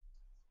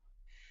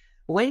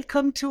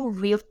Welcome to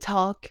Real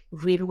Talk,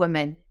 Real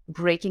Women,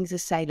 breaking the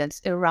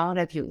silence around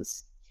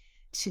abuse.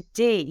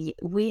 Today,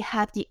 we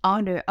have the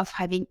honor of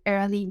having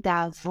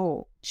Erlinda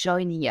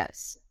joining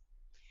us.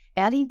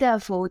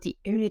 Erlinda, the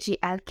energy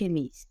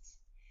alchemist,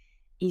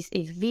 is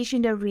a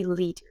visionary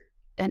leader,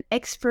 an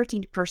expert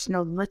in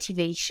personal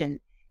motivation,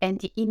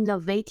 and the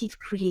innovative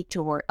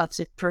creator of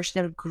the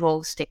personal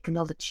growth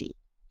technology,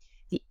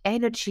 the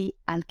energy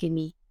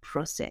alchemy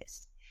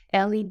process.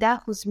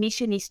 Erlinda, whose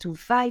mission is to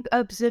vibe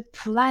up the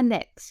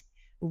planet,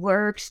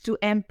 works to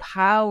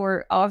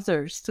empower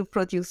others to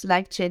produce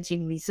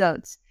life-changing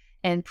results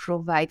and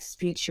provide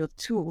spiritual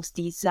tools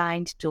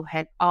designed to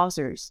help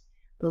others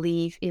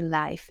live a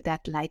life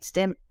that lights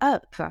them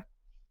up.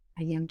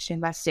 I am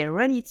Gemma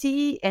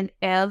Serenity, and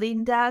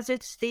Erlinda, the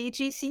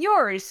stage is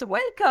yours.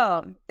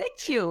 Welcome.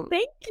 Thank you.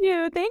 Thank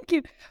you. Thank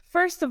you.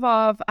 First of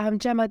all,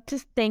 Gemma,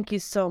 just thank you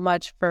so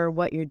much for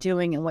what you're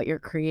doing and what you're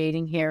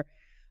creating here.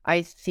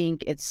 I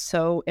think it's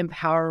so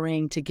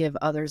empowering to give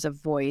others a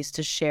voice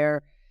to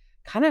share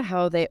kind of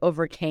how they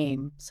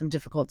overcame some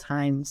difficult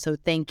times. So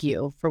thank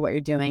you for what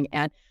you're doing.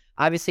 And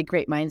obviously,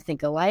 great minds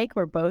think alike.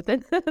 We're both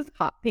in this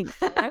hot pink.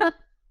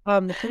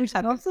 Which is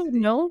also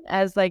known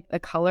as like the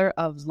color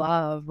of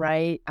love,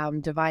 right?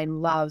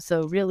 Divine love.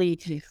 So really,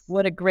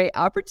 what a great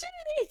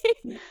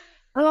opportunity.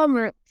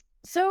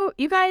 So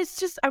you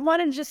guys, I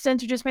wanted just to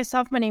introduce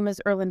myself. My name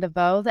is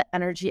Erlinda, the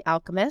energy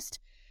alchemist.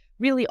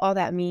 Really, all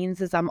that means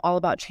is I'm all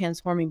about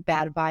transforming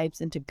bad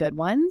vibes into good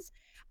ones.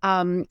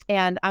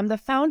 And I'm the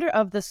founder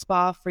of the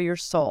Spa for Your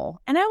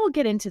Soul. And I will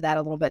get into that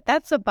a little bit.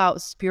 That's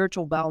about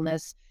spiritual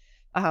wellness,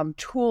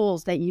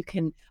 tools that you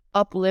can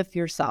uplift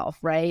yourself,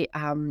 right?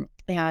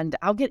 And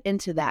I'll get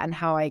into that and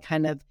how I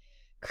kind of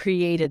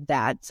created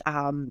that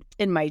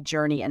in my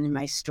journey and in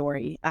my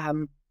story.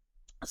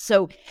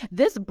 So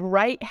this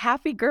bright,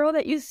 happy girl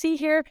that you see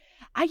here,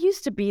 I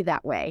used to be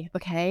that way,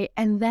 okay?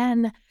 And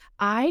then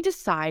I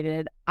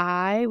decided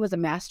I was a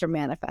master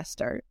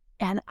manifester,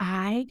 and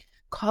I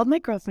called my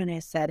girlfriend and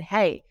I said,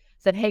 hey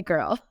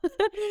girl,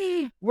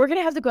 we're going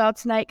to have to go out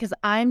tonight because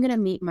I'm going to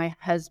meet my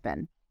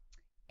husband.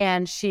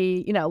 And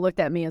she, looked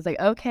at me and was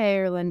like, okay,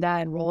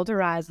 Erlinda, and rolled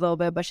her eyes a little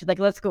bit, but she's like,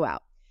 let's go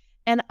out.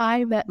 And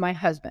I met my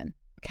husband,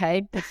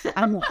 okay?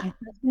 I met my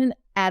husband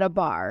at a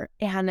bar,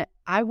 and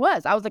I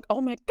was like,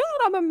 oh my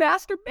God, I'm a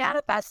master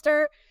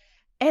manifester.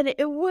 And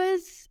it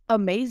was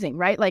amazing,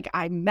 right? Like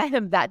I met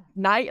him that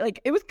night. Like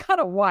it was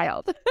kind of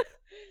wild.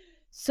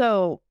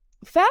 So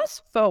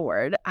fast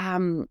forward,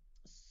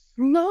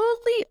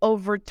 slowly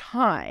over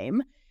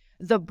time,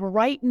 the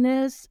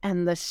brightness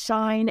and the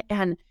shine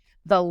and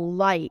the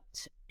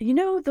light,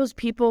 those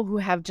people who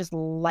have just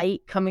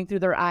light coming through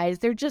their eyes,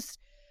 you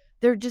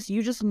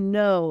just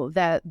know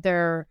that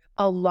they're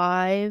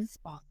alive,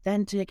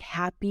 authentic,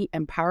 happy,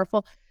 and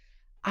powerful.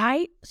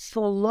 I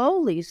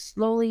slowly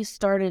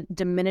started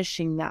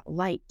diminishing that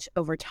light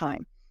over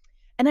time.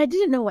 And I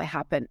didn't know what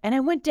happened. And I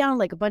went down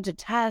like a bunch of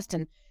tests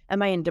and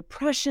am I in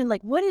depression?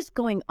 Like, what is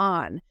going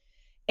on?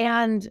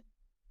 And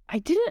I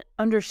didn't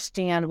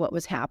understand what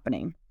was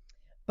happening,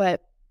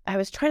 but I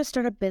was trying to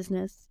start a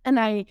business and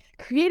I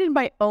created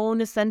my own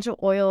essential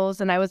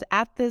oils, and I was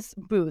at this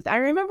booth. I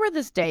remember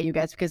this day, you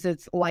guys, because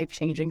it's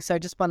life-changing. So I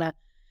just want to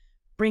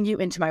bring you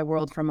into my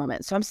world for a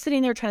moment. So I'm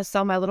sitting there trying to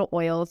sell my little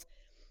oils,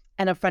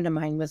 and a friend of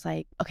mine was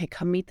like, okay,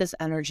 come meet this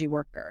energy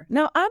worker.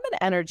 Now, I'm an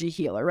energy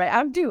healer, right?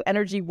 I do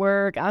energy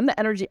work. I'm the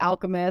energy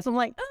alchemist. I'm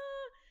like,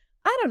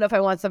 I don't know if I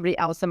want somebody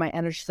else in my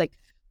energy. She's like,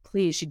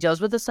 please. She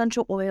deals with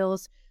essential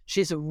oils.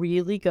 She's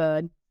really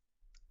good.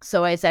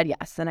 So I said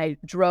yes. And I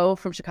drove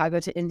from Chicago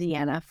to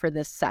Indiana for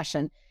this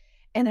session.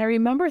 And I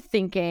remember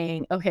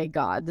thinking, okay,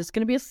 God, this is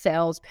going to be a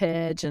sales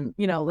pitch. And,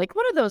 like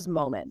one of those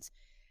moments.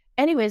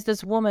 Anyways,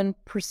 this woman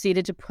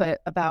proceeded to put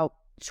about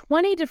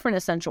 20 different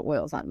essential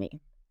oils on me.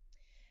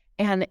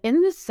 And in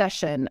this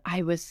session,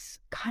 I was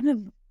kind of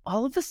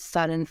all of a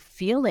sudden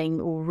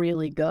feeling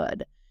really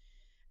good.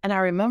 And I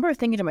remember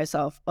thinking to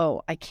myself,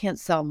 oh, I can't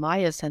sell my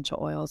essential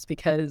oils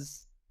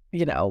because,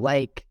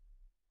 like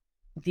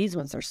these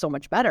ones are so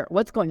much better.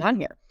 What's going on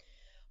here?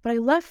 But I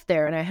left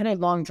there and I had a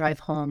long drive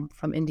home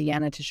from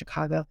Indiana to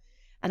Chicago.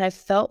 And I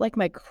felt like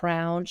my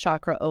crown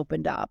chakra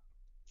opened up.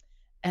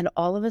 And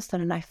all of a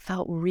sudden I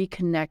felt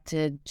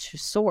reconnected to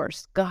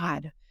source,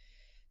 God,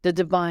 the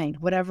divine,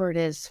 whatever it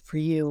is for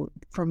you.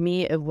 For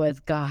me, it was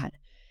God.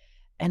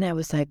 And I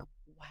was like,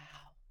 wow.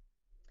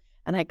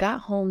 And I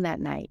got home that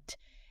night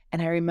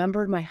and I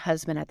remembered my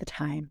husband at the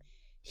time.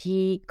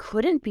 He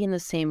couldn't be in the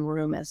same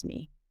room as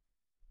me.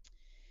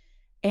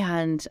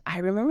 And I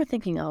remember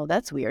thinking, oh,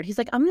 that's weird. He's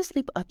like, I'm going to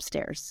sleep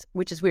upstairs,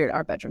 which is weird.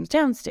 Our bedroom's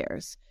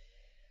downstairs.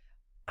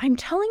 I'm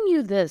telling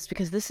you this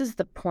because this is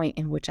the point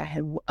in which I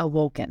had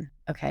awoken,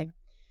 okay?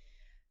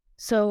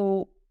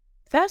 So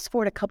fast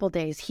forward a couple of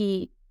days,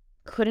 he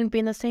couldn't be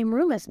in the same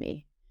room as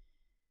me.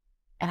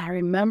 And I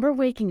remember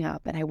waking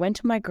up and I went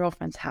to my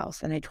girlfriend's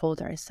house and I told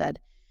her, I said,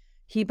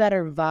 he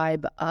better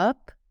vibe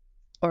up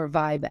or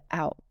vibe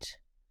out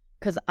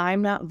because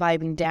I'm not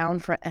vibing down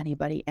for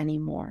anybody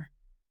anymore.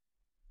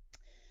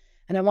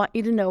 And I want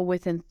you to know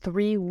within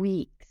 3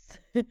 weeks,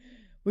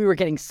 we were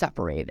getting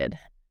separated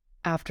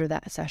after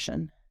that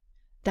session.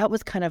 That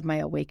was kind of my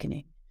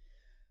awakening.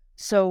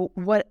 So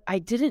what I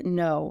didn't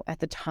know at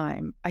the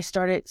time, I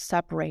started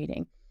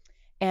separating,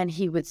 and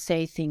he would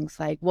say things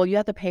like, well, you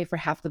have to pay for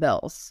half the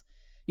bills.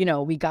 You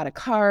know, we got a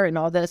car and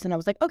all this. And I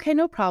was like, okay,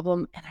 no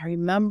problem. And I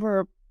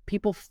remember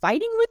people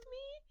fighting with me.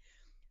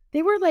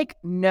 They were like,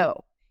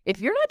 no, if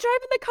you're not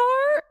driving the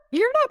car,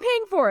 you're not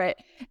paying for it.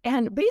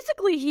 And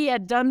basically he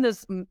had done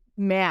this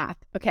math.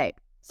 Okay,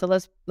 so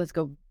let's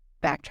go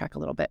backtrack a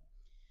little bit.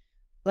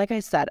 Like I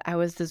said, I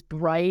was this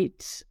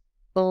bright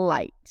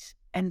light,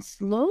 and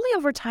slowly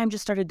over time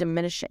just started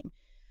diminishing.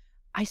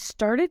 I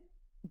started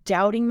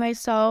doubting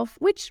myself,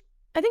 which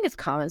I think is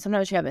common.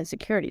 Sometimes you have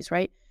insecurities,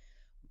 right?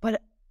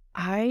 But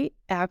I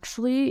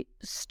actually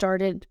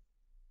started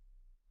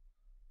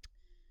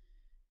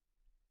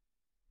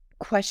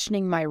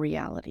questioning my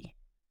reality.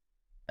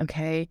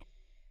 Okay.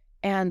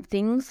 And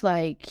things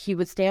like he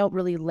would stay out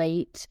really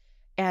late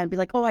and be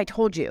like, oh, I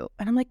told you.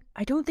 And I'm like,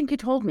 I don't think you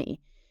told me.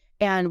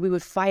 And we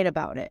would fight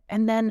about it.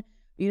 And then,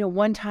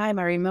 one time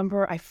I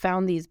remember I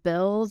found these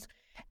bills,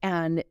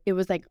 and it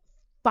was like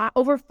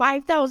over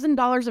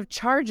 $5,000 of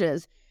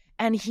charges.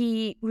 And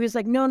he was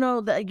like,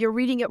 no, you're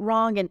reading it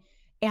wrong.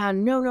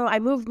 And no, I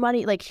moved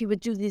money. Like, he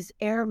would do these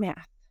air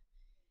math.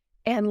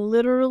 And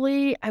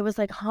literally I was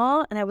like,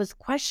 huh? And I was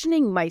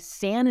questioning my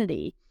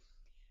sanity.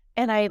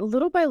 And I,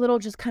 little by little,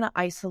 just kind of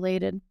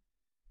isolated.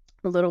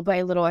 Little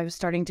by little, I was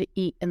starting to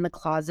eat in the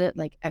closet,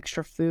 like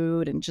extra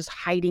food, and just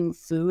hiding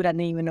food. I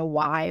didn't even know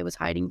why I was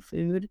hiding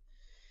food.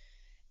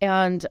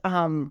 And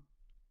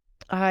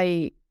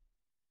I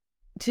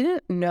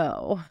didn't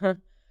know.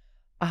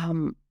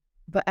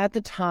 But at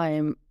the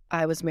time,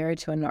 I was married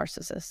to a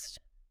narcissist.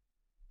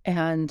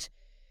 And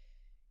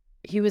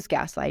he was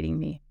gaslighting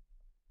me.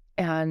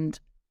 And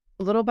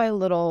little by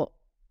little,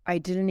 I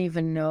didn't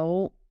even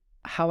know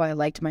how I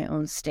liked my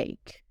own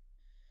steak.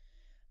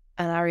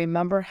 And I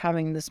remember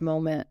having this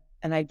moment,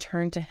 and I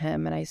turned to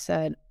him and I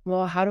said,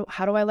 well, how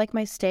do I like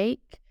my steak?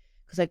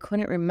 Because I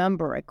couldn't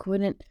remember.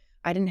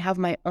 I didn't have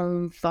my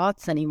own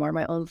thoughts anymore,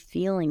 my own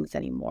feelings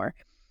anymore.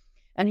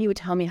 And he would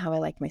tell me how I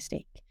like my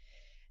steak.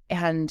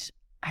 And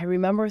I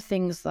remember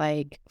things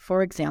like,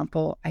 for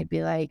example, I'd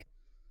be like,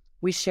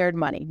 we shared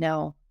money.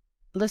 Now,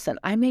 listen,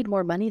 I made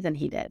more money than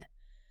he did,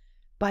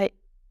 but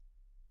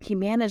he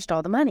managed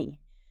all the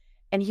money.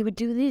 And he would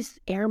do these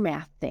air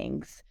math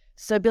things.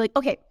 So I'd be like,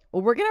 okay,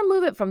 well, we're going to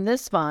move it from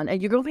this fund,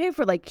 and you're going to pay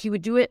for, like, he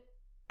would do it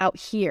out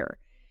here.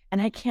 And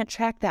I can't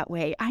track that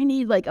way. I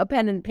need like a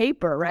pen and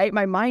paper, right?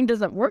 My mind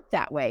doesn't work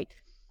that way.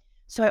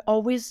 So I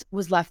always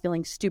was left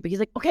feeling stupid. He's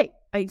like, okay.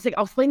 He's like,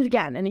 I'll explain it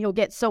again. And he'll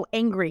get so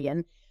angry,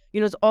 and,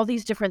 it's all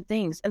these different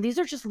things. And these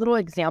are just little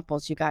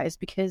examples, you guys,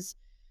 because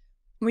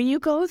when you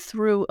go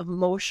through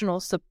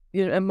emotional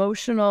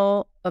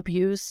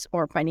abuse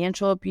or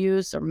financial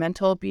abuse or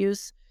mental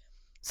abuse,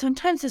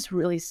 sometimes it's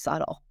really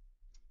subtle.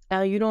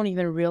 Now you don't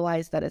even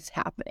realize that it's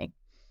happening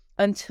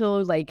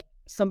until like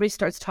somebody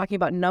starts talking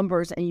about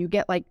numbers and you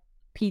get like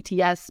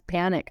PTS,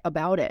 panic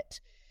about it.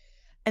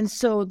 And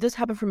so this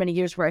happened for many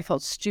years where I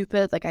felt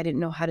stupid, like I didn't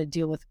know how to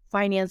deal with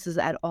finances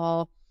at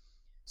all.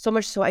 So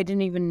much so I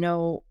didn't even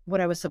know what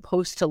I was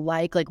supposed to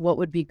like what what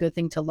would be a good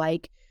thing to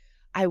like.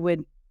 I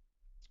would,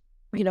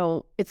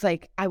 it's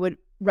like I would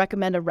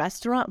recommend a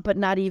restaurant, but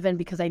not even,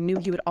 because I knew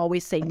he would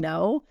always say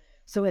no.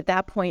 So at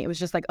that point, it was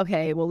just like,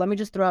 okay, well, let me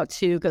just throw out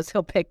two, because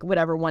he'll pick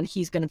whatever one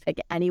he's going to pick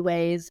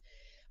anyways.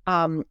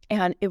 And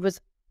it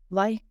was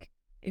like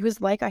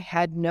I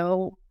had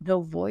no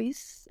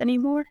voice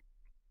anymore,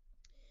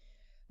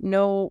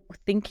 no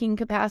thinking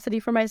capacity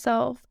for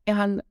myself.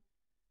 And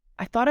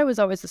I thought I was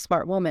always a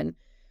smart woman.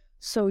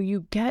 So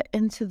you get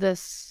into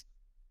this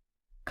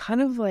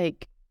kind of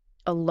like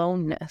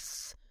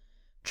aloneness,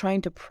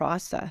 trying to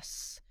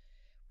process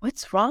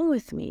what's wrong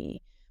with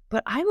me.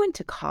 But I went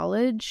to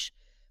college.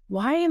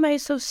 Why am I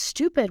so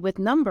stupid with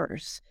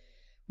numbers?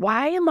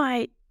 Why am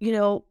I,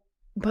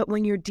 but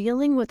when you're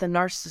dealing with a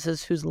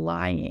narcissist who's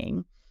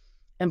lying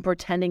and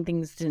pretending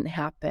things didn't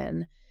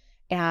happen,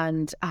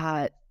 and,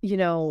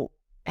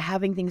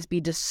 having things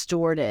be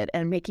distorted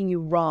and making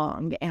you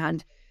wrong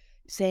and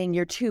saying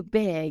you're too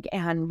big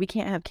and we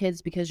can't have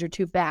kids because you're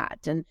too fat,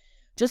 and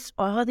just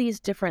all these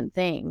different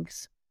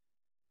things,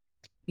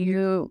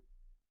 you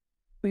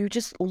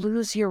just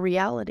lose your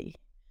reality.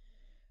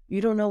 You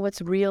don't know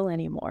what's real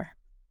anymore.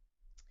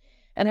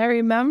 And I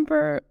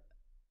remember,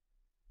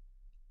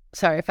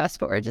 fast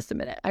forward just a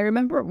minute. I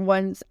remember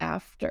once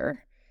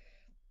after,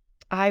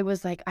 I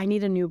was like, I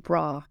need a new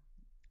bra.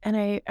 And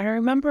I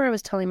remember I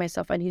was telling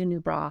myself I need a new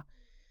bra.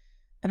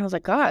 And I was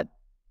like, God,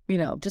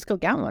 just go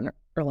get one,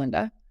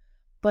 Erlinda.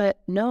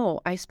 But no,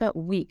 I spent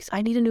weeks.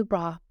 I need a new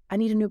bra. I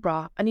need a new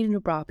bra. I need a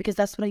new bra, because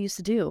that's what I used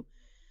to do.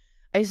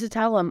 I used to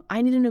tell him,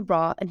 I need a new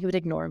bra, and he would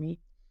ignore me.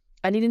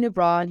 I need a new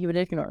bra, and he would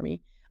ignore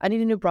me. I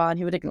need a new bra, and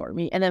he would ignore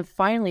me. And then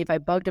finally, if I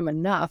bugged him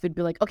enough, it'd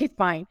be like, okay,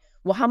 fine.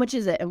 Well, how much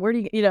is it? And where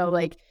do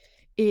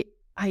you,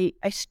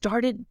 I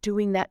started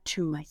doing that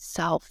to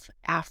myself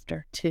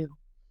after too.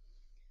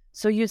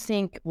 So you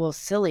think, well,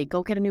 silly,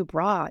 go get a new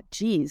bra.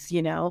 Geez,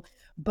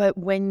 But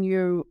when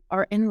you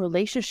are in a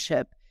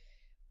relationship,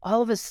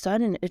 all of a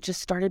sudden, it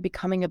just started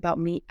becoming about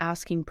me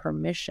asking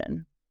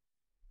permission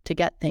to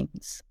get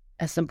things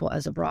as simple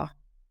as a bra.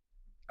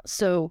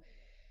 So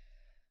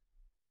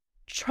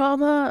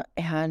trauma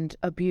and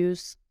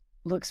abuse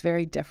looks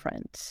very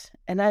different.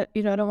 And I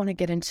don't want to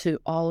get into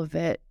all of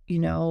it,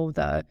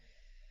 the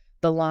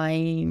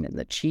lying and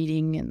the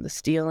cheating and the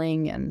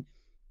stealing and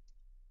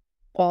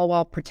all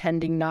while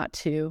pretending not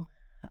to.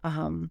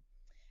 And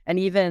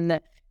even,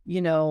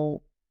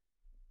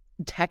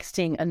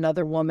 texting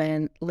another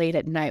woman late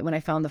at night when I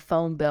found the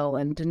phone bill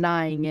and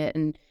denying it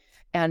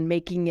and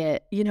making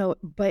it,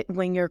 but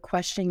when you're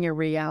questioning your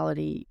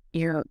reality,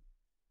 you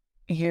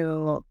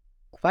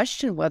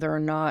question whether or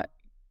not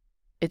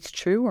it's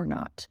true or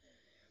not.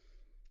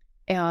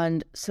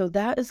 And so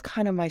that is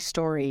kind of my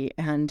story.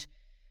 And,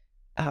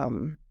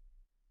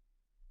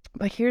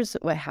 but here's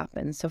what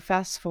happened. So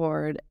fast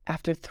forward,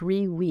 after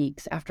 3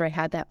 weeks after I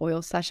had that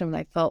oil session,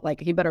 I felt like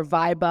he better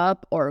vibe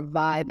up or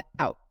vibe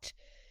out.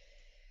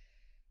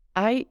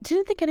 I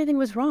didn't think anything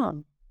was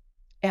wrong.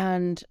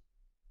 And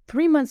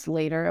 3 months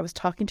later, I was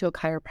talking to a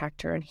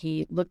chiropractor and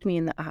he looked me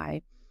in the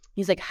eye.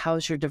 He's like,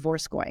 "How's your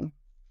divorce going?"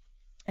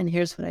 And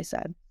here's what I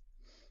said.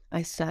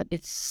 I said,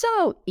 "It's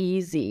so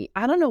easy.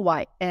 I don't know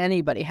why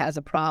anybody has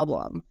a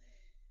problem."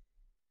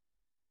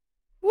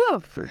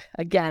 Woof.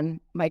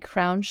 Again, my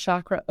crown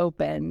chakra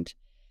opened.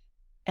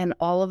 And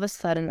all of a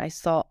sudden, I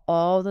saw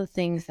all the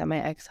things that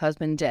my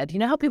ex-husband did. You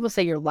know how people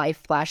say your life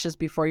flashes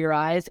before your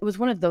eyes? It was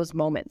one of those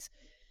moments.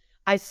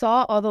 I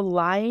saw all the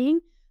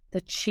lying,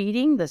 the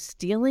cheating, the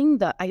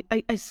stealing,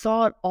 I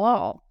saw it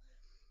all.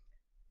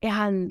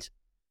 And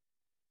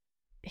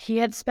he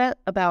had spent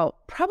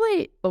about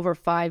probably over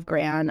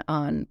 $5,000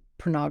 on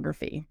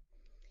pornography.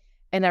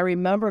 And I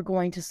remember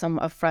going to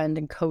a friend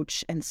and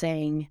coach and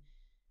saying,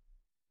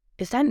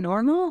 "Is that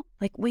normal?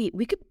 Like, wait,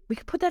 we could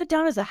put that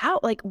down as a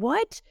house. Like,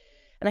 what?"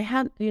 And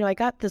I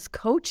got this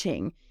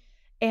coaching.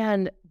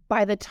 And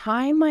by the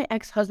time my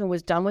ex-husband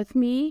was done with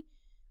me,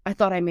 I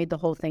thought I made the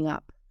whole thing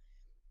up.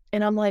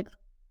 And I'm like,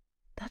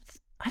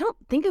 I don't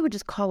think I would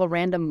just call a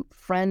random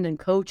friend and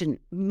coach and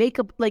make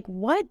up, like,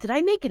 what? Did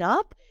I make it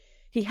up?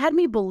 He had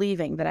me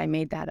believing that I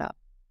made that up,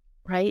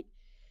 right?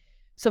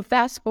 So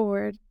fast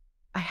forward,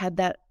 I had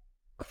that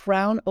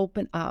crown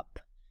open up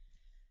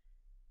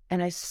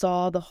and I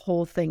saw the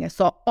whole thing. I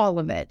saw all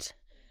of it.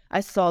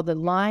 I saw the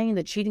lying,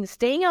 the cheating,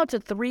 staying out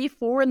to 3,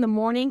 4 in the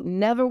morning,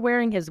 never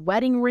wearing his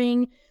wedding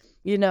ring,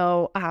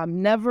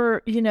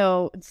 never,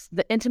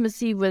 the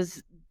intimacy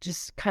was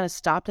just kind of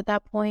stopped at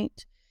that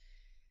point.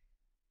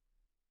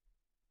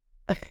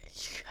 You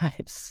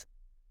guys,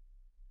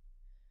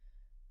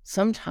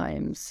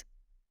 sometimes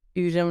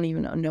you don't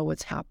even know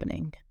what's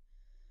happening.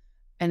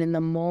 And in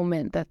the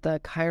moment that the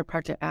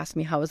chiropractor asked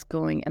me how it's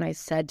going, and I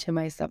said to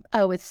myself,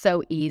 "Oh, it's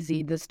so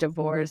easy, this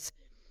divorce,"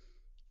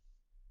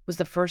 was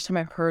the first time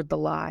I heard the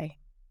lie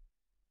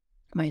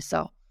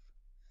myself.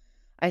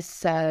 I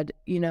said,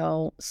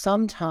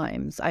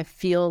 sometimes I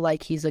feel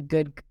like he's a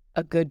good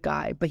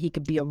guy, but he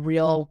could be a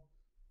real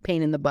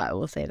pain in the butt.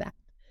 We'll say that.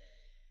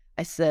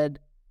 I said,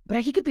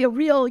 but he could be a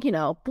real,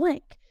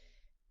 blank.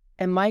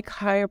 And my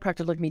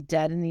chiropractor looked me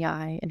dead in the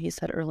eye and he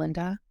said,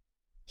 "Erlinda,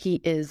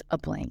 he is a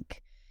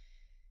blank."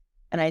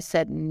 And I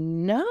said,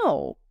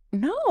 no,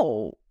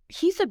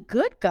 he's a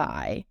good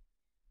guy.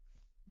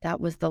 That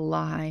was the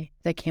lie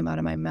that came out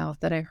of my mouth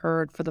that I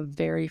heard for the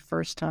very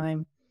first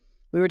time.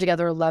 We were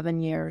together 11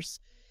 years,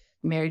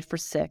 married for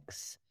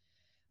 6.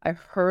 I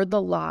heard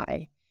the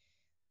lie.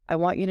 I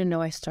want you to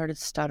know I started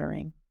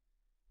stuttering.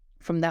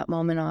 From that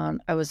moment on,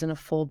 I was in a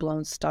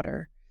full-blown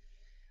stutter.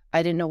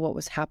 I didn't know what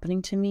was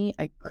happening to me.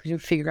 I couldn't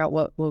figure out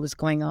what was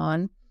going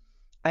on.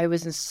 I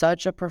was in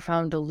such a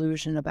profound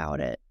delusion about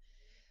it,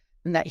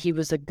 and that he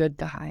was a good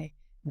guy,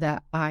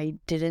 that I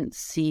didn't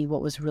see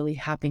what was really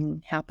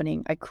happening.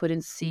 I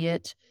couldn't see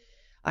it.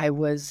 I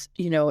was,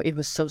 it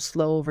was so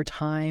slow over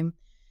time.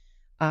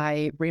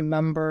 I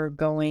remember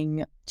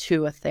going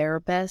to a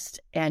therapist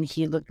and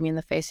he looked me in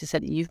the face. He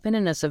said, "You've been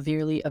in a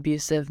severely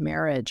abusive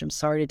marriage. I'm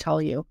sorry to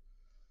tell you.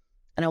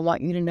 And I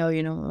want you to know,"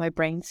 what my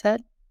brain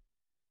said?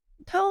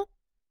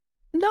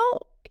 No,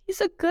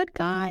 he's a good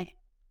guy.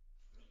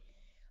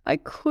 I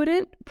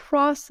couldn't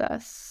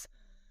process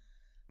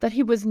that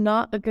he was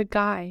not a good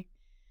guy,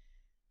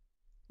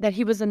 that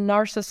he was a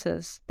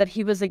narcissist, that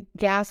he was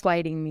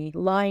gaslighting me,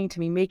 lying to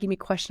me, making me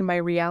question my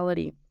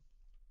reality.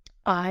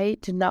 I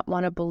did not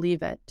want to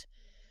believe it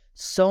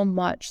so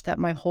much that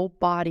my whole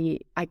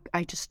body,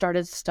 I just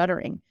started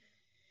stuttering.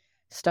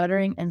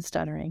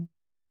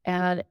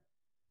 And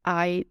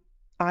I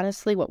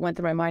honestly, what went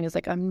through my mind is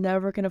like, I'm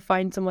never going to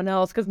find someone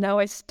else because now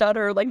I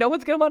stutter. Like, no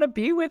one's going to want to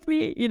be with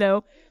me,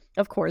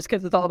 of course,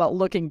 because it's all about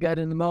looking good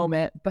in the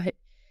moment. But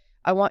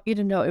I want you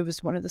to know it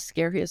was one of the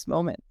scariest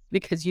moments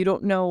because you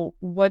don't know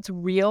what's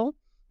real.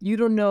 You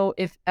don't know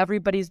if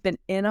everybody's been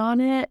in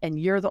on it and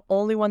you're the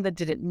only one that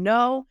didn't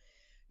know.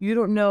 You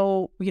don't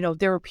know,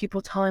 there were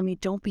people telling me,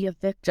 "Don't be a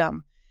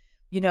victim,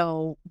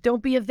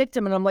 don't be a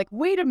victim." And I'm like,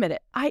 wait a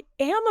minute, I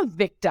am a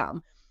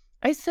victim.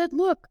 I said,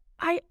 "Look,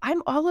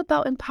 I'm all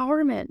about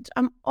empowerment.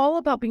 I'm all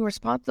about being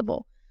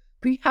responsible.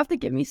 But you have to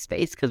give me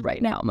space because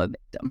right now I'm a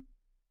victim.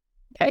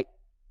 Okay.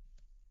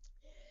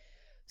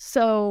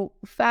 So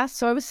I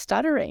was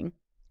stuttering.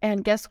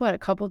 And guess what? A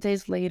couple of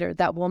days later,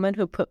 that woman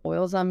who put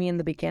oils on me in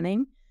the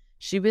beginning,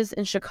 she was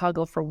in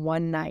Chicago for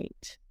one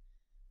night.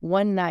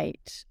 One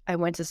night, I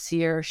went to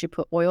see her. She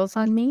put oils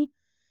on me.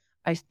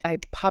 I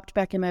popped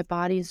back in my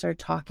body and started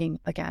talking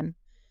again,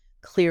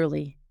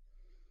 clearly.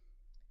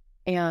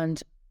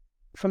 And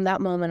from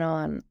that moment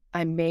on,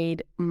 I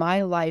made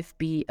my life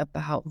be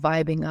about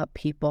vibing up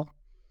people.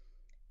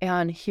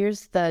 And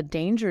here's the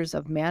dangers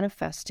of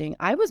manifesting.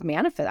 I was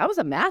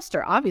a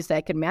master. Obviously,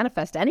 I could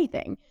manifest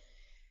anything.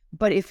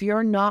 But if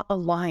you're not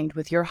aligned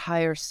with your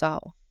higher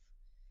self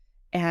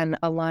and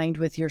aligned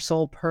with your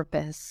soul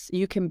purpose,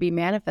 you can be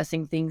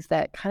manifesting things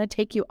that kind of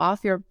take you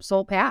off your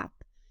soul path.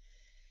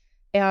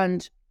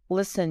 And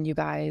listen, you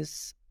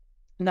guys,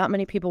 not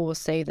many people will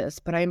say this,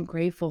 but I'm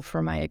grateful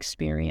for my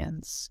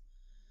experience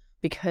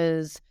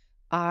because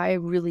I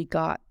really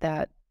got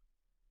that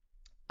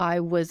I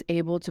was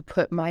able to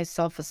put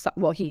myself aside.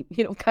 Well, he,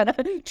 kind of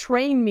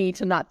trained me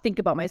to not think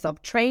about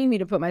myself, trained me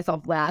to put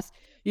myself last,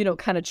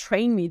 kind of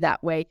trained me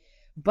that way.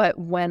 But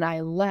when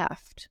I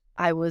left,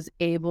 I was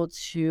able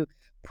to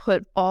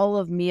put all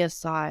of me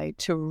aside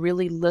to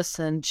really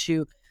listen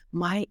to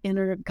my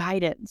inner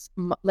guidance,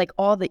 like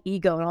all the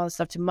ego and all the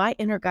stuff, to my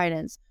inner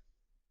guidance,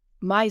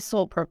 my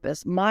soul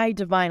purpose, my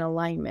divine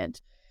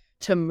alignment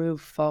to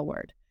move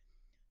forward.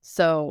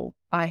 So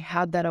I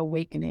had that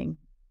awakening.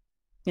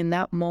 In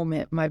that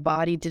moment, my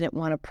body didn't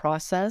want to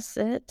process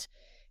it.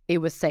 It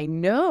was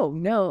saying,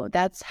 no,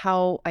 that's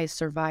how I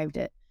survived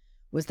it,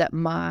 was that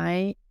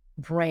my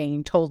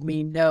brain told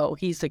me, no,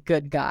 he's a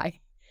good guy.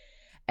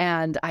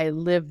 And I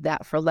lived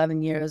that for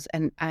 11 years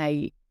and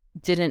I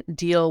didn't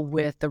deal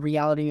with the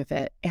reality of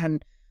it.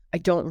 And I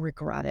don't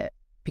regret it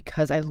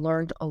because I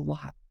learned a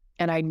lot.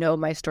 And I know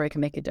my story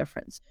can make a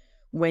difference.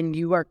 When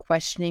you are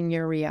questioning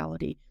your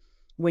reality,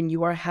 when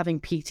you are having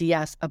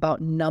PTS about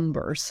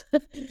numbers,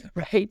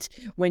 right?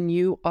 When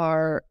you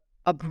are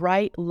a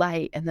bright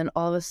light and then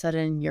all of a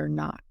sudden you're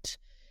not,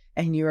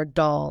 and you're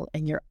dull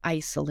and you're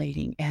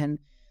isolating and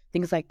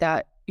things like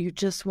that, you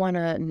just want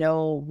to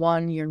know,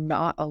 one, you're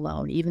not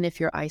alone. Even if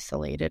you're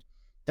isolated,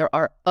 there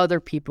are other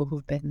people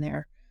who've been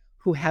there,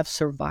 who have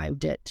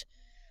survived it.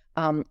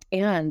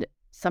 And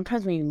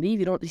sometimes when you leave,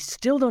 you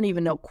still don't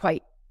even know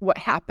quite what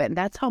happened.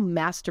 That's how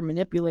master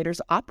manipulators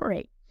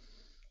operate.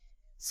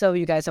 So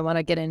you guys, I want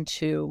to get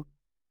into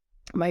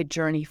my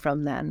journey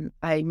from then.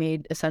 I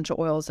made essential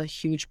oils a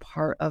huge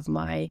part of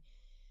my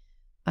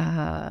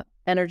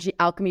energy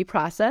alchemy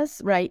process,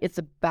 right? It's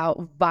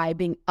about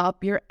vibing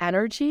up your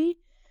energy.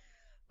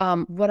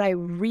 What I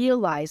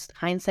realized,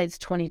 hindsight's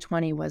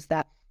 2020, was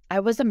that I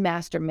was a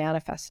master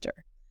manifester,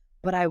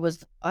 but I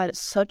was at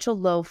such a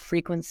low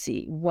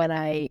frequency when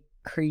I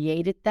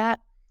created that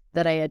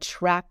I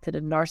attracted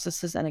a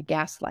narcissist and a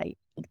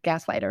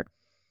gaslighter.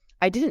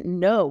 I didn't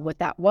know what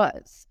that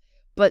was,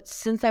 but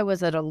since I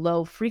was at a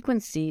low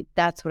frequency,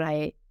 that's what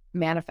I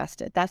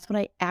manifested. That's what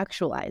I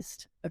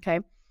actualized, okay?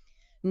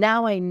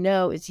 Now I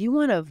know is you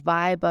want to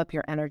vibe up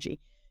your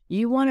energy.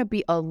 You want to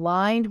be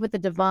aligned with the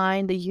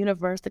divine, the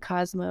universe, the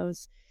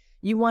cosmos.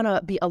 You want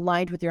to be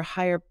aligned with your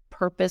higher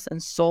purpose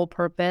and soul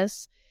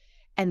purpose,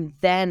 and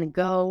then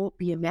go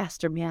be a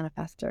master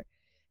manifester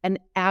and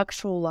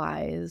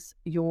actualize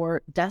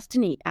your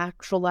destiny,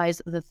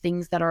 actualize the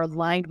things that are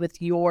aligned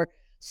with your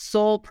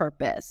soul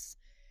purpose.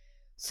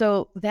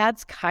 So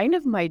that's kind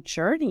of my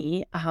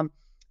journey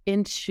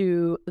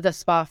into the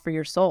spa for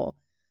your soul.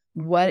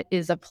 What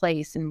is a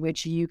place in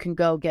which you can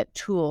go get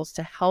tools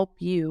to help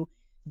you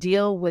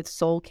deal with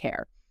soul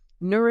care,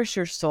 nourish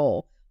your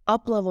soul,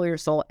 up-level your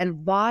soul,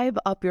 and vibe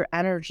up your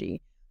energy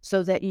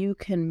so that you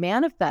can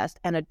manifest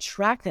and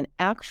attract and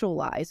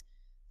actualize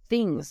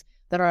things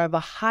that are of a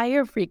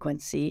higher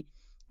frequency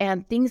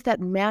and things that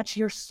match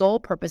your soul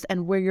purpose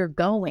and where you're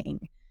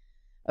going.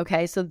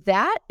 Okay, so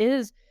that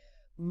is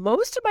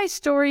most of my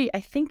story, I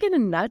think, in a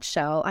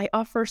nutshell. I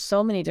offer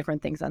so many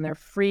different things on there.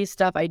 Free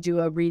stuff. I do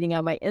a reading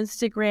on my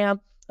Instagram,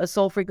 a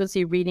soul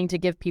frequency reading to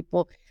give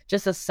people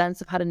just a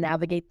sense of how to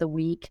navigate the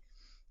week.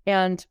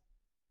 And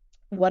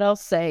what I'll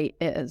say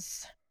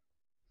is,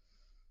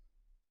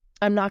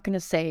 I'm not going to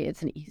say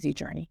it's an easy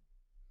journey.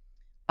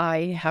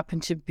 I happen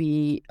to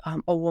be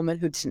a woman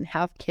who didn't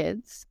have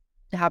kids.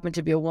 I happen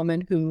to be a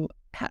woman who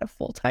had a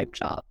full-time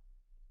job.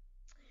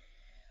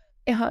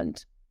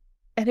 And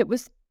it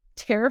was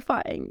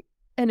terrifying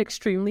and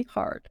extremely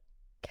hard.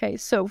 Okay,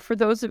 so for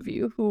those of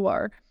you who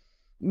are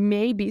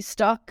maybe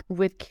stuck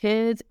with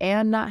kids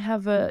and not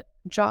have a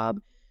job,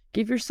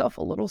 give yourself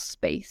a little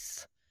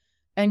space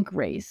and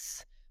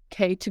grace,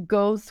 okay, to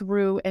go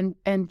through and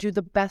do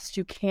the best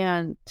you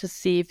can to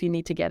see if you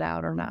need to get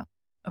out or not,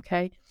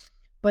 okay?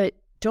 But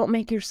don't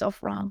make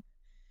yourself wrong.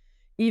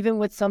 Even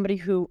with somebody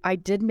who, I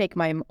did make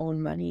my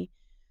own money,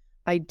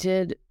 I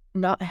did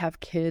not have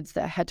kids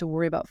that I had to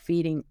worry about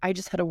feeding. I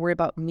just had to worry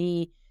about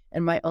me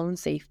and my own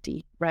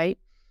safety, right?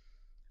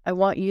 I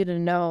want you to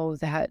know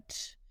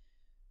that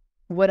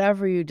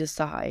whatever you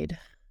decide,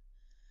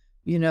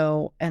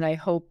 and I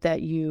hope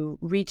that you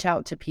reach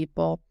out to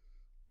people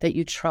that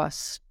you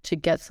trust to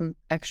get some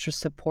extra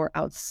support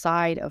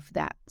outside of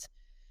that.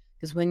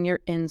 Because when you're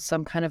in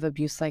some kind of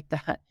abuse like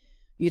that,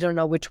 you don't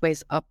know which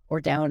way's up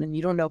or down, and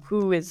you don't know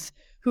who is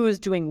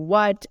doing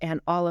what and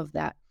all of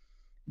that,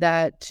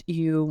 that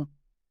you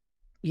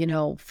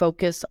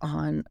focus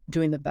on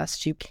doing the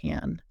best you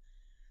can.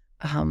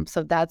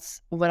 So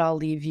that's what I'll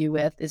leave you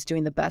with, is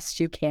doing the best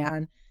you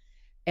can,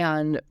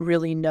 and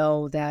really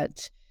know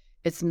that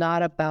it's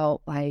not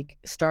about like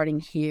starting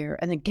here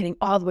and then getting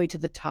all the way to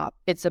the top.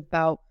 It's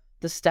about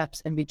the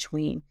steps in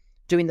between,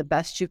 doing the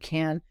best you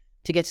can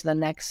to get to the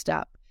next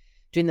step,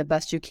 doing the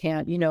best you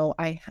can.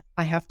 I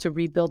have to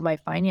rebuild my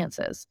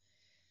finances.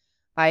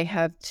 I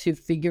have to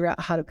figure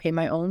out how to pay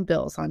my own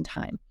bills on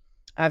time.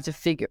 I have to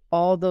figure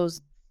all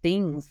those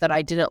things that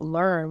I didn't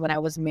learn when I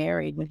was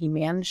married, when he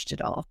managed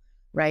it all,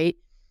 right?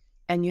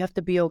 And you have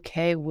to be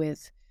okay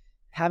with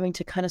having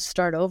to kind of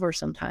start over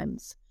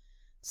sometimes.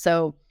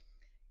 So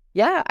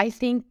yeah, I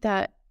think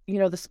that,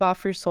 the Spa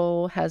for Your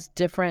Soul has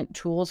different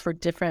tools for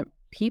different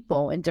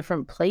people in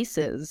different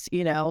places,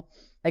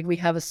 like we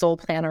have a soul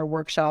planner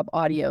workshop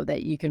audio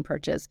that you can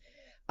purchase.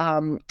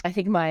 I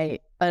think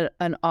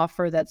an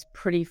offer that's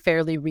pretty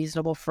fairly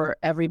reasonable for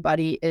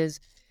everybody is,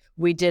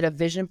 we did a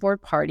vision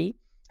board party.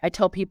 I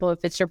tell people,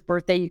 if it's your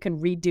birthday, you can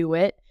redo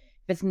it.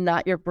 If it's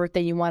not your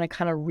birthday, you want to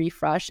kind of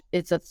refresh.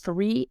 It's a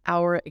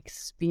 3-hour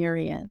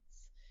experience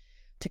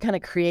to kind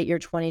of create your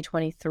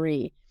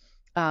 2023.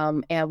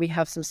 And we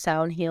have some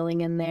sound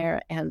healing in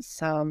there and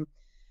some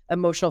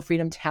emotional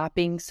freedom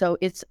tapping. So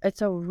it's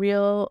a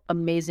real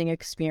amazing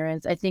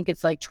experience. I think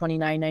it's like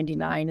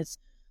 $29.99. It's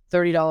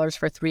 $30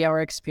 for a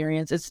 3-hour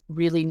experience. It's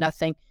really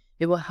nothing.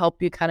 It will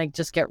help you kind of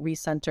just get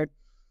recentered.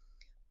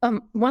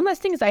 One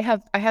last thing is, I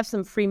have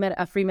some free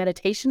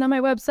meditation on my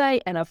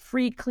website and a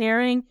free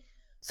clearing.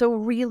 So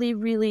really,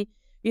 really,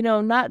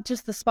 not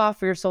just the Spa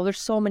for Your Soul. There's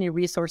so many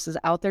resources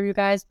out there, you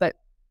guys, but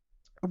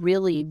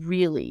really,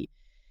 really,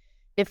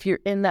 if you're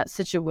in that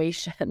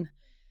situation,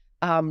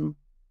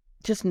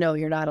 just know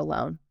you're not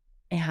alone,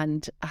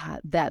 and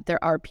that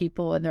there are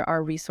people and there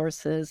are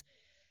resources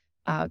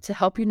to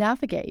help you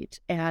navigate.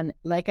 And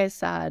like I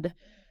said,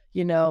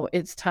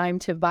 it's time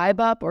to vibe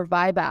up or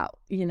vibe out,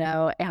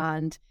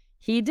 and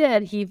he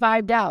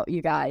vibed out,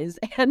 you guys.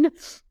 And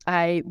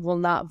I will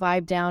not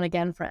vibe down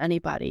again for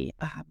anybody,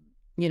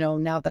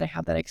 now that I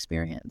have that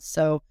experience.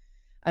 So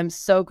I'm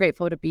so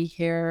grateful to be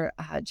here.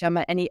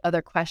 Gemma, any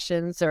other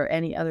questions or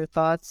any other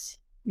thoughts?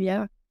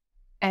 Yeah.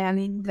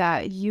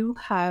 Erlinda, you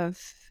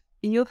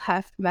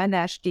have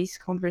managed this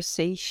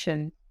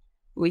conversation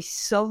with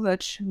so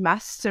much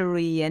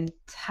mastery and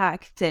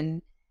tact,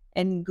 and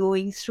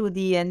going through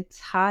the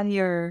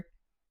entire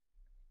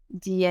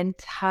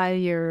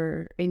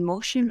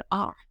emotion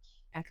arc,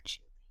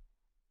 actually.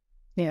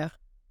 Yeah.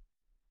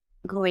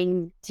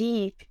 Going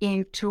deep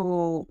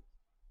into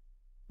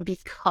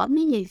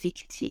becoming a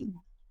victim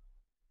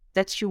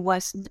that you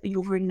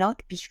were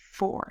not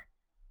before.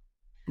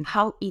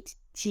 How it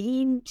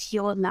dimmed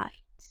your light,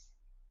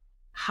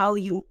 how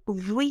you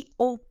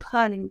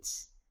reopened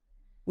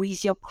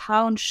with your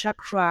crown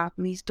chakra,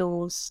 with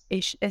those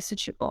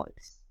essential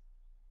oils.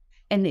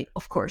 And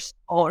of course,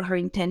 all her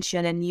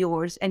intention and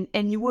yours, and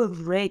you were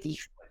ready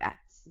for that.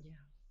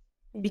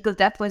 Yeah. Because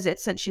that was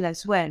essential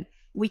as well.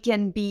 We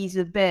can be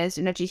the best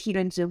energy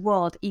healer in the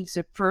world if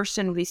the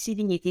person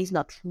receiving it is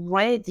not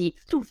ready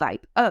to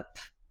vibe up,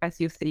 as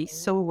you say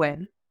so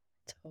well.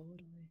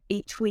 Totally.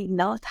 It will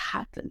not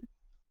happen.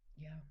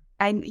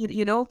 I'm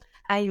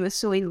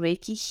also a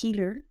Reiki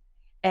healer,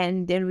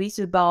 and there is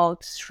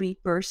about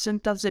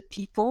 3% of the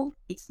people,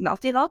 it's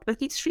not a lot,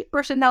 but it's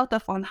 3% out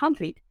of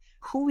 100,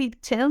 who will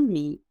tell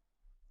me,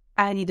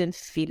 I didn't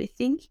feel a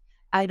thing,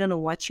 I don't know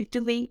what you're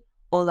doing,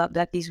 all of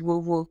that is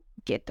woo-woo,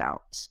 get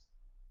out.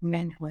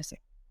 Man, was it?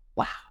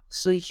 Wow.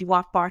 So you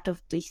are part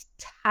of this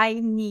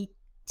tiny,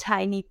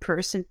 tiny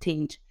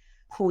percentage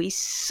who is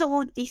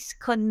so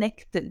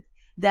disconnected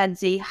that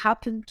they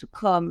happen to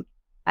come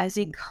as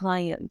a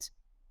client,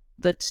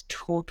 but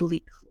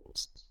totally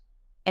closed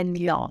and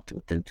not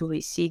open to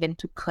receive and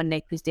to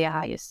connect with their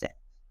higher self.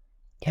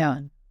 Yeah,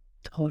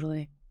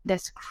 totally.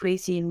 That's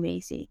crazy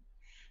amazing.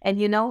 And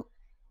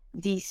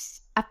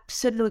this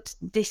absolute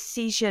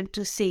decision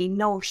to say,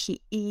 no,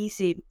 he is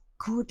a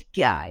good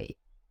guy.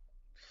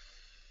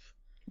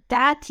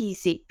 That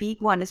is a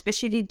big one,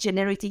 especially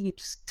generating it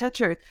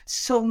stuttered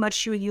so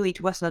much you knew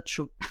it was not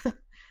true.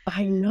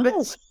 I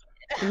know.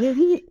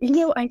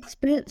 I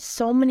spent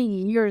so many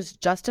years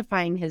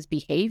justifying his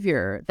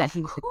behavior that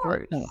he was a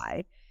good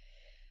guy.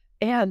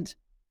 And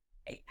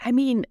I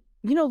mean,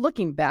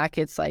 looking back,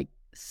 it's like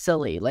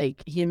silly,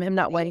 like him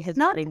not letting his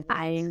wedding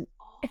dying.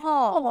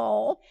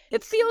 Oh,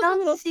 it feels not a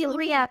little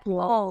silly at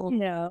all.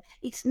 Yeah,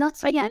 it's not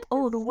silly at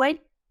all. When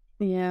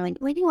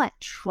you are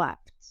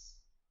trapped,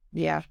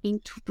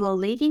 into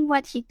believing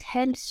what he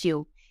tells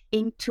you,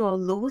 into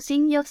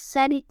losing your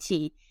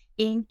sanity,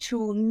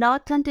 into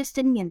not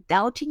understanding and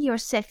doubting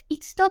yourself,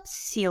 it's not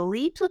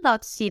silly to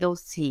not see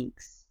those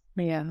things.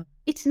 Yeah.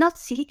 It's not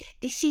silly.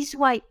 This is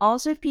why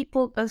other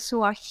people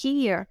also are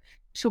here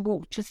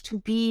to just to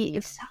be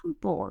a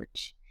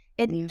soundboard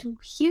and to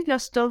hear your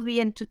story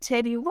and to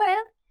tell you,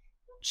 well,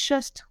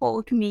 just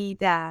told me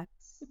that.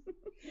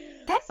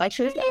 That's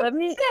Actually, let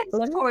me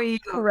for you.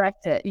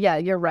 correct it. Yeah,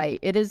 you're right.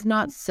 It is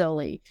not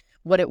silly.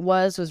 What it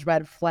was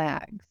red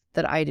flags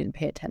that I didn't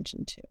pay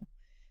attention to.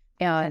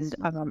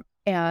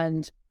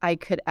 And I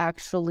could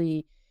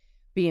actually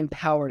be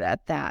empowered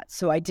at that.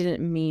 So I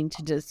didn't mean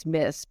to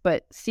dismiss,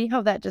 but see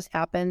how that just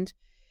happened?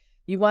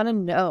 You want to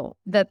know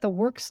that the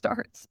work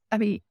starts. I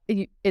mean,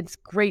 it's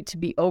great to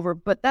be over,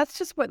 but that's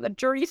just when the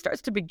journey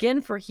starts to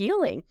begin for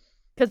healing.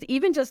 Because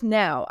even just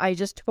now, I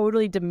just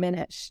totally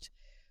diminished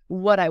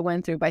what I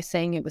went through by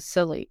saying it was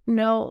silly.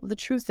 No, the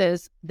truth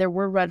is there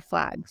were red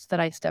flags that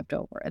I stepped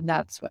over, and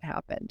that's what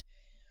happened.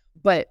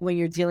 But when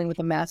you're dealing with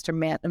a master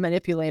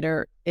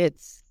manipulator,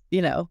 it's,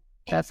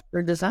 that's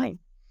their design.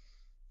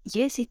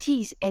 Yes, it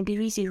is. And there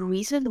is a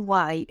reason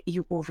why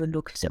you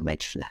overlook the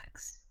red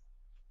flags.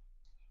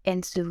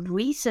 And the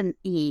reason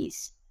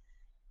is,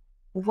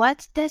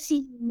 what does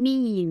it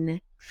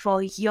mean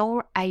for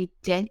your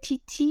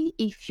identity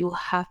if you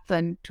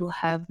happen to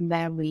have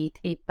married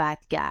a bad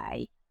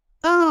guy?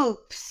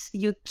 Oops,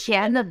 you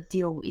cannot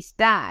deal with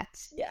that.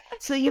 Yeah.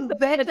 So you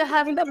better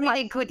have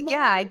a good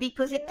guy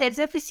because it tells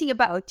everything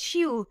about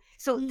you.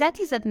 So that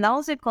is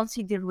another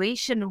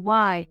consideration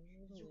why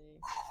you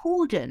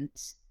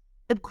couldn't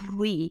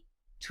agree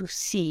to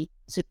see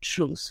the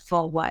truth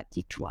for what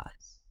it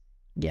was.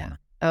 Yeah,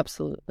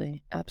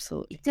 absolutely.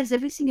 Absolutely. It tells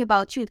everything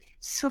about you.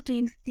 So do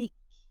you think?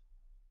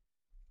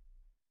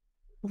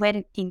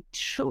 When in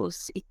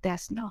truth, it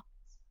does not.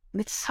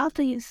 But how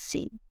do you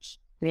think?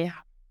 Yeah.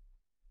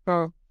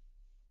 Oh.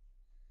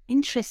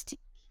 Interesting.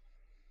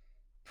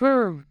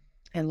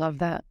 I love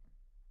that.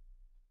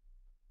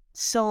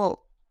 So,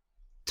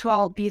 to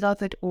our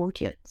beloved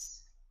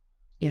audience,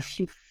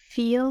 if you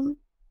feel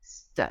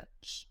stuck,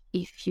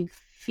 if you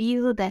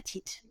feel that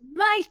it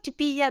might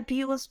be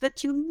abuse,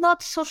 but you're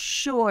not so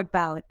sure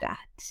about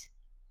that,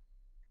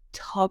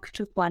 talk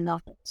to one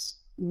of us.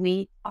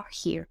 We are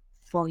here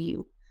for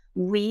you.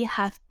 We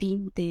have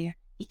been there,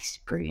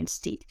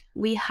 experienced it.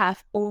 We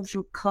have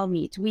overcome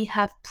it. We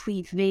have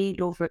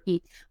prevailed over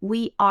it.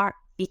 We are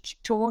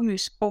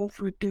victorious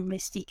over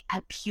domestic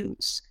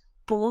abuse.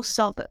 Both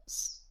of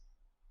us.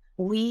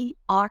 We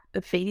are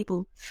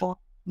available for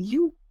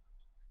you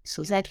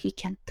so that we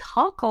can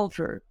talk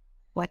over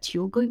what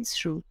you're going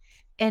through.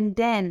 And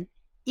then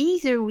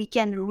either we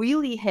can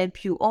really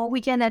help you or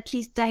we can at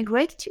least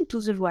direct you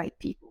to the right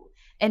people.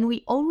 And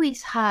we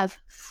always have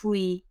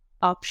free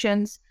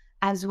options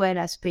as well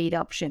as paid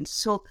options.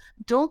 So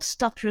don't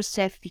stop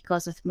yourself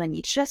because of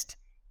money. Just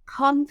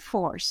come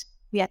forth.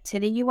 We are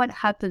telling you what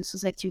happens so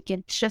that you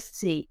can just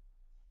say,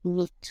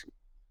 me too.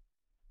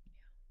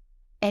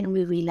 And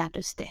we will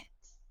understand.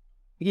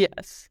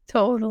 Yes,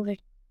 totally.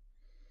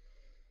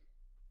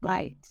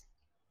 Right.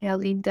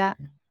 Erlinda,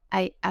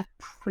 I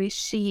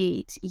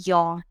appreciate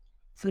your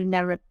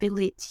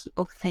vulnerability,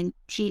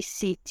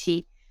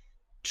 authenticity,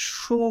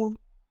 true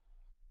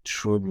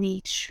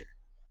nature.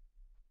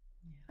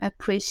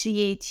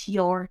 Appreciate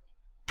your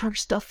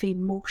burst of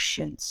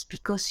emotions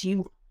because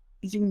you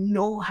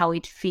know how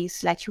it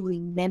feels, like you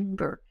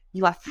remember.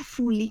 You are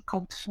fully,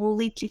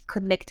 completely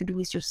connected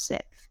with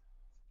yourself.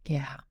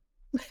 Yeah.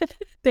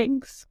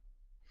 Thanks.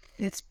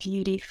 It's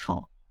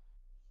beautiful.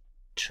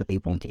 Truly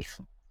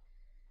wonderful.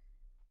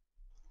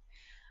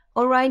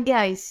 All right,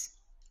 guys.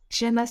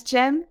 Gem as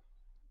gem.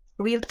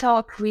 Real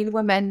talk, real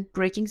women,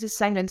 breaking the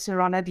silence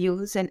around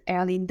abuse, and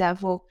Erlinda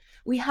Vo.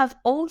 We have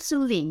also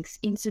links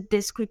in the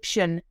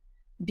description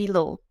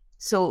below,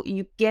 so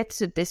you get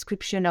the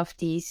description of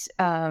this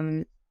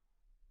episode.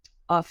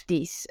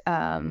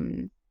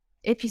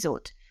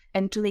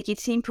 And to make it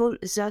simple,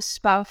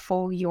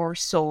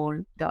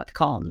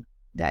 thespaforyoursoul.com.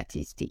 That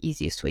is the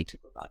easiest way to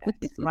go about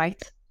it,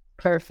 right?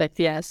 Perfect.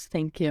 Yes.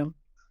 Thank you.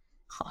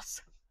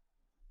 Awesome.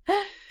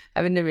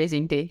 Have an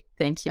amazing day.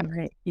 Thank you. All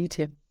right. You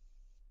too.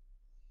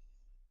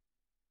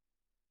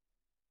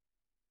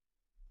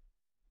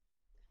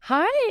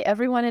 Hi,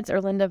 everyone. It's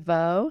Erlinda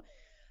Vo,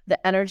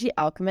 the Energy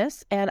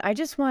Alchemist. And I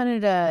just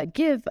wanted to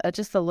give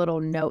just a little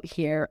note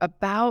here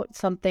about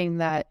something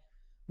that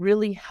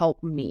really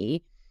helped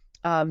me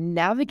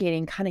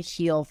navigating, kind of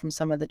heal from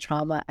some of the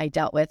trauma I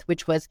dealt with,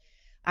 which was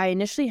I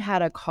initially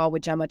had a call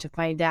with Gemma to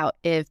find out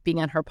if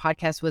being on her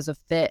podcast was a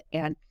fit.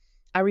 And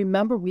I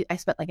remember I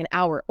spent like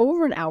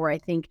over an hour, I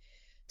think,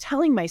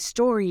 telling my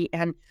story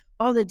and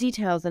all the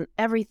details and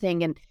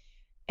everything.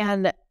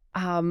 And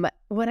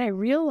what I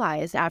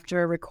realized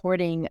after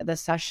recording the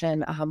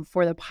session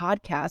for the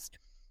podcast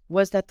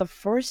was that the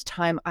first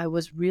time I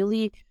was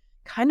really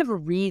kind of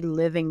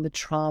reliving the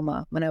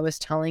trauma when I was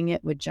telling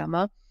it with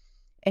Gemma,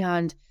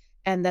 and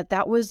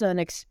that was an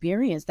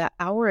experience, that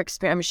hour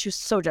experience. I mean, she was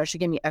so generous. She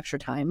gave me extra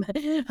time,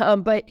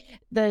 but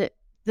the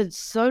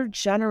so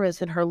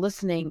generous in her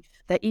listening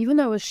that even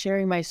though I was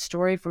sharing my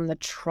story from the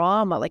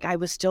trauma, like I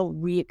was still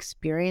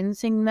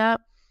re-experiencing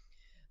that.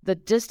 the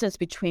distance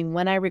between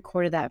when I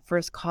recorded that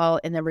first call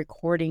and then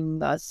recording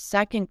the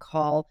second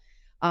call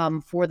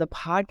for the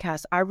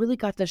podcast, I really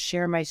got to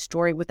share my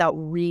story without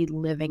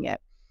reliving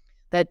it.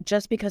 That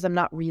just because I'm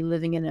not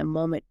reliving it in a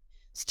moment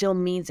still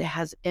means it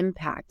has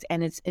impact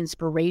and it's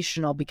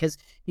inspirational, because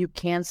you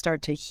can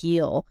start to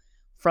heal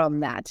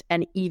from that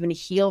and even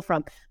heal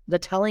from the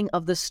telling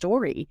of the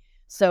story.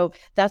 So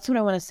that's what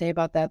I want to say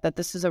about that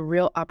this is a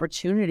real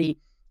opportunity.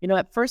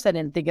 At first I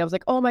didn't think, I was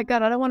like, oh my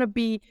God, I don't want to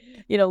be,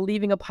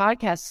 leaving a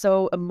podcast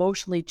so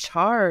emotionally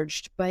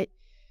charged. But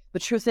the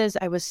truth is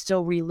I was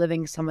still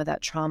reliving some of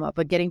that trauma,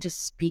 but getting to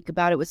speak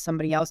about it with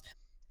somebody else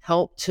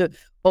helped to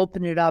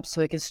open it up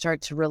so it could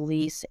start to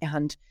release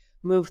and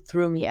move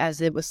through me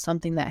as it was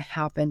something that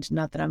happened,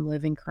 not that I'm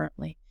living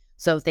currently.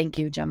 So thank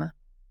you, Gemma.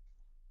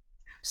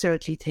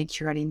 Absolutely. Thank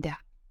you, Erlinda.